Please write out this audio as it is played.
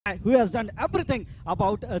guy who has done everything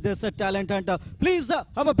about this talent. And please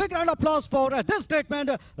have a big round of applause for this statement,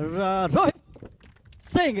 Rohit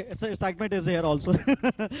Singh. Segment is here also.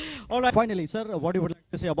 All right. Finally, sir, what you would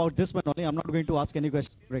like to say about this one only? I'm not going to ask any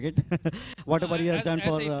question, cricket. Whatever he has done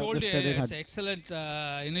for this credit. It's an excellent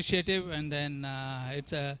initiative, and then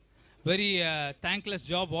it's a very thankless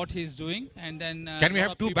job what he's doing. And then can we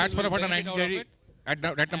have two batsmen of under 19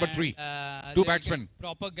 at number 3? Two batsmen.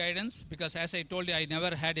 Proper guidance, because as I told you, I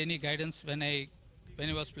never had any guidance when I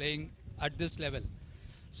was playing at this level.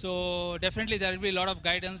 So definitely there will be a lot of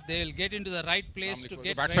guidance. They will get into the right place to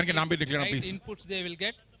get right inputs they will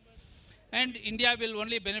get. And India will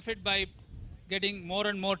only benefit by getting more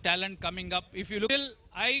and more talent coming up. If you look,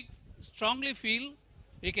 I strongly feel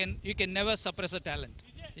you can never suppress a talent.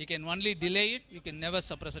 You can only delay it. You can never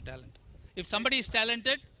suppress a talent. If somebody is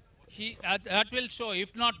talented, that will show.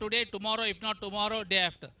 If not today, tomorrow. If not tomorrow, day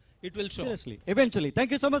after. It will show. Seriously, eventually.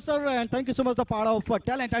 Thank you so much, sir, and thank you so much, the part of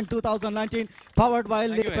Talent and 2019, powered by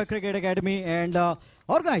Cricket Academy and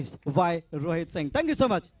organized by Rohit Singh. Thank you so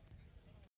much.